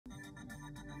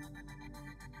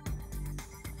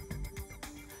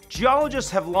Geologists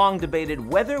have long debated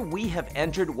whether we have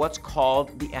entered what's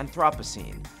called the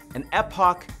Anthropocene, an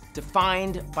epoch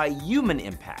defined by human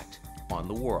impact on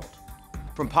the world.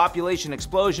 From population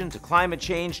explosion to climate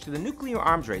change to the nuclear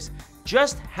arms race,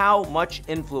 just how much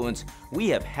influence we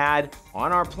have had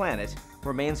on our planet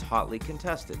remains hotly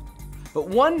contested. But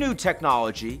one new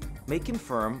technology may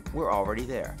confirm we're already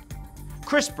there.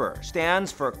 Crispr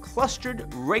stands for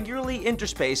clustered, regularly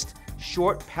interspaced,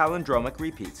 short palindromic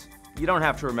repeats. You don't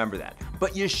have to remember that,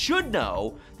 but you should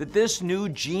know that this new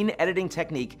gene editing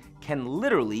technique can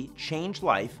literally change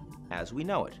life as we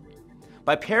know it.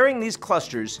 By pairing these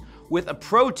clusters with a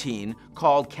protein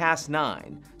called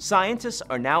Cas9, scientists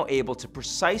are now able to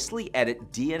precisely edit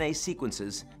DNA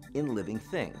sequences in living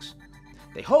things.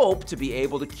 They hope to be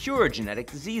able to cure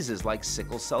genetic diseases like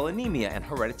sickle cell anemia and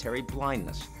hereditary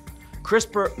blindness.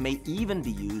 CRISPR may even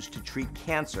be used to treat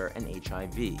cancer and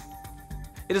HIV.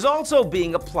 It is also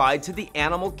being applied to the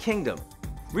animal kingdom.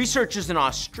 Researchers in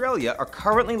Australia are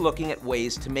currently looking at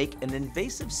ways to make an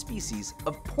invasive species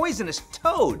of poisonous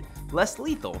toad less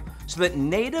lethal so that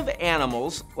native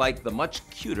animals, like the much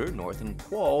cuter northern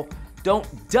quoll,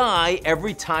 don't die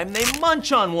every time they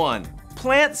munch on one.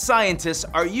 Plant scientists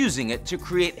are using it to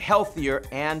create healthier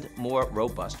and more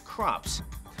robust crops.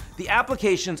 The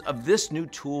applications of this new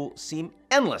tool seem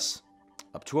endless,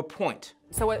 up to a point.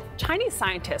 So a Chinese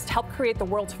scientist helped create the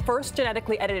world's first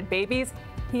genetically edited babies.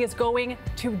 He is going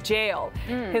to jail.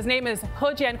 His name is He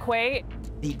Jiankui.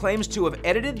 He claims to have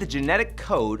edited the genetic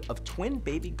code of twin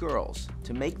baby girls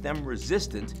to make them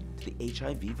resistant to the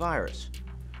HIV virus.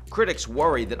 Critics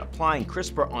worry that applying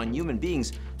CRISPR on human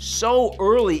beings so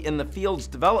early in the field's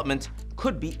development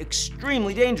could be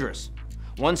extremely dangerous.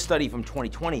 One study from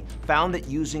 2020 found that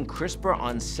using CRISPR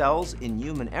on cells in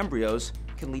human embryos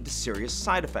can lead to serious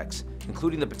side effects,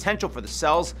 including the potential for the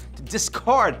cells to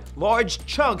discard large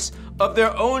chunks of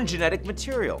their own genetic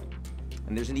material.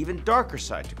 And there's an even darker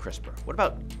side to CRISPR. What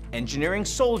about engineering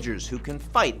soldiers who can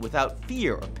fight without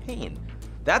fear or pain?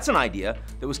 That's an idea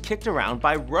that was kicked around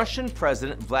by Russian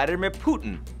President Vladimir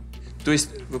Putin. То есть,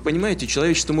 вы понимаете,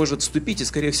 человечество может вступить и,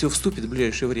 скорее всего, вступит в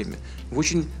ближайшее время в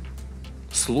очень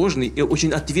сложный и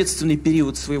очень ответственный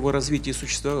период своего развития и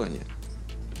существования.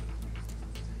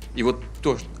 И вот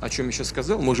то, о чем я сейчас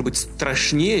сказал, может быть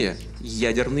страшнее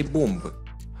ядерной бомбы.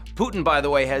 Putin, by the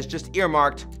way, has just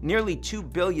earmarked nearly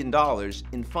 $2 billion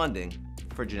in funding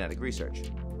for genetic research.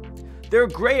 There are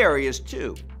gray areas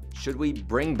too. Should we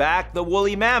bring back the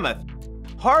woolly mammoth?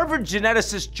 Harvard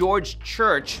geneticist George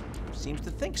Church seems to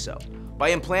think so. By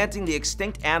implanting the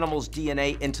extinct animal's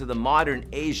DNA into the modern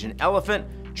Asian elephant,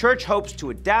 Church hopes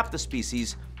to adapt the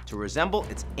species to resemble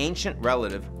its ancient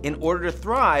relative in order to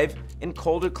thrive in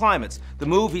colder climates. The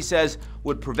move, he says,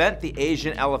 would prevent the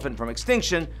Asian elephant from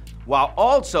extinction while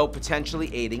also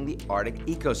potentially aiding the Arctic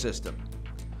ecosystem.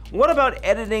 What about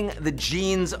editing the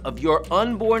genes of your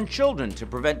unborn children to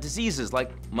prevent diseases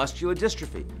like muscular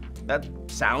dystrophy? That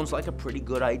sounds like a pretty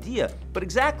good idea, but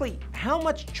exactly how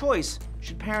much choice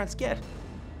should parents get?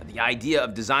 The idea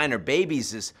of designer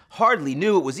babies is hardly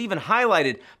new. It was even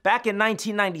highlighted back in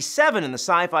 1997 in the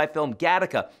sci-fi film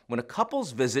Gattaca, when a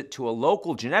couple's visit to a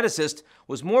local geneticist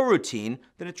was more routine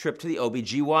than a trip to the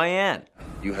OB/GYN.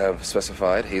 You have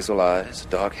specified hazel eyes,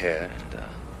 dark hair, and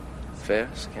fair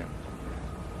skin.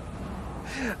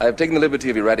 I have taken the liberty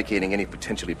of eradicating any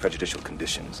potentially prejudicial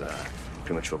conditions,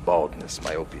 premature baldness,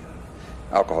 myopia,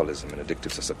 alcoholism, and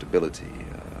addictive susceptibility,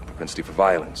 propensity for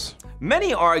violence.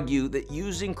 Many argue that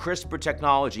using CRISPR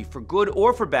technology for good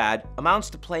or for bad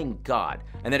amounts to playing God,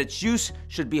 and that its use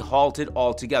should be halted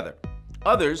altogether.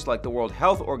 Others, like the World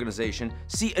Health Organization,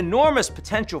 see enormous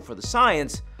potential for the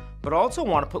science, but also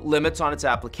want to put limits on its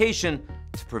application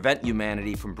to prevent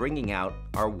humanity from bringing out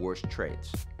our worst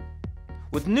traits.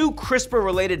 With new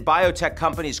CRISPR-related biotech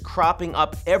companies cropping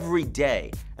up every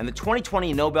day, and the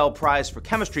 2020 Nobel Prize for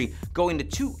Chemistry going to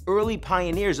two early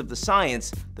pioneers of the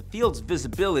science, the field's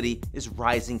visibility is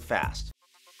rising fast.